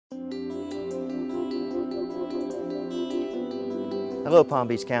Hello Palm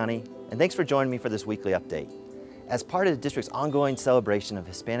Beach County, and thanks for joining me for this weekly update. As part of the district's ongoing celebration of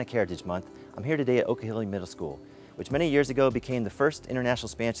Hispanic Heritage Month, I'm here today at Okeeheelee Middle School, which many years ago became the first international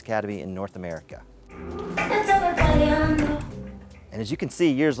Spanish academy in North America. And as you can see,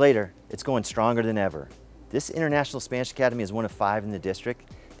 years later, it's going stronger than ever. This International Spanish Academy is one of 5 in the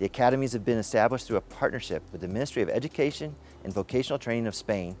district. The academies have been established through a partnership with the Ministry of Education and Vocational Training of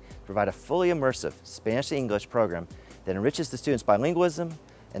Spain to provide a fully immersive Spanish-to-English program that enriches the students' bilingualism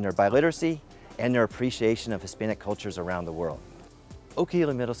and their biliteracy and their appreciation of Hispanic cultures around the world.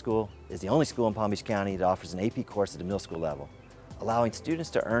 Okeeheelee Middle School is the only school in Palm Beach County that offers an AP course at the middle school level, allowing students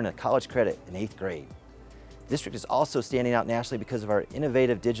to earn a college credit in 8th grade. The district is also standing out nationally because of our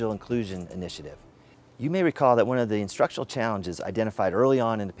innovative digital inclusion initiative. You may recall that one of the instructional challenges identified early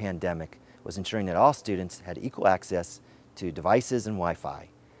on in the pandemic was ensuring that all students had equal access to devices and Wi-Fi.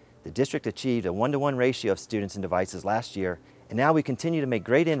 The district achieved a 1-to-1 ratio of students and devices last year, and now we continue to make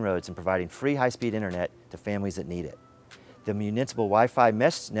great inroads in providing free high-speed internet to families that need it. The municipal Wi-Fi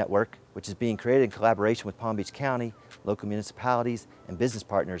mesh network, which is being created in collaboration with Palm Beach County, local municipalities, and business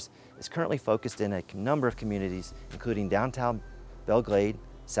partners, is currently focused in a number of communities, including downtown Belle Glade,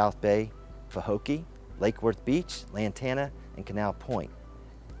 South Bay, Pahokee, Lake Worth Beach, Lantana, and Canal Point.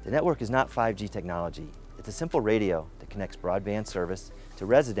 The network is not 5G technology. It's a simple radio that connects broadband service to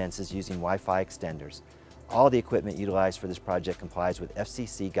residences using Wi-Fi extenders. All the equipment utilized for this project complies with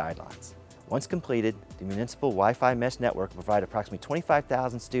FCC guidelines. Once completed, the municipal Wi-Fi mesh network will provide approximately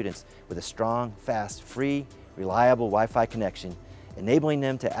 25,000 students with a strong, fast, free, reliable Wi-Fi connection, enabling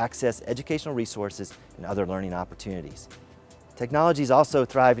them to access educational resources and other learning opportunities. Technology is also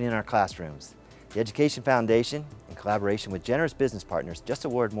thriving in our classrooms. The Education Foundation, in collaboration with generous business partners, just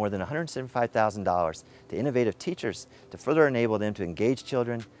awarded more than $175,000 to innovative teachers to further enable them to engage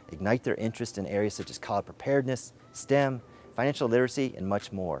children, ignite their interest in areas such as college preparedness, STEM, financial literacy, and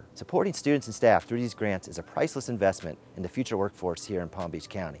much more. Supporting students and staff through these grants is a priceless investment in the future workforce here in Palm Beach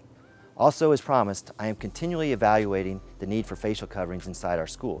County. Also, as promised, I am continually evaluating the need for facial coverings inside our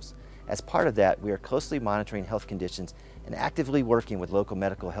schools. As part of that, we are closely monitoring health conditions and actively working with local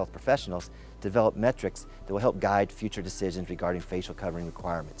medical health professionals to develop metrics that will help guide future decisions regarding facial covering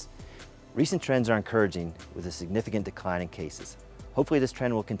requirements. Recent trends are encouraging with a significant decline in cases. Hopefully this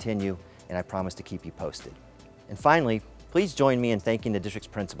trend will continue, and I promise to keep you posted. And finally, please join me in thanking the district's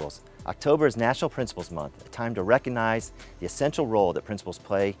principals. October is National Principals Month, a time to recognize the essential role that principals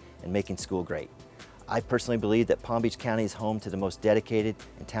play in making school great. I personally believe that Palm Beach County is home to the most dedicated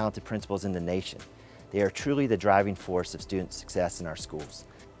and talented principals in the nation. They are truly the driving force of student success in our schools.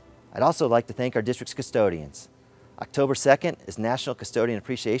 I'd also like to thank our district's custodians. October 2nd is National Custodian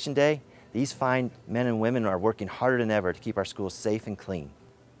Appreciation Day. These fine men and women are working harder than ever to keep our schools safe and clean.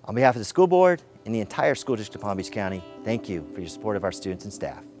 On behalf of the school board and the entire school district of Palm Beach County, thank you for your support of our students and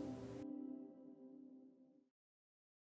staff.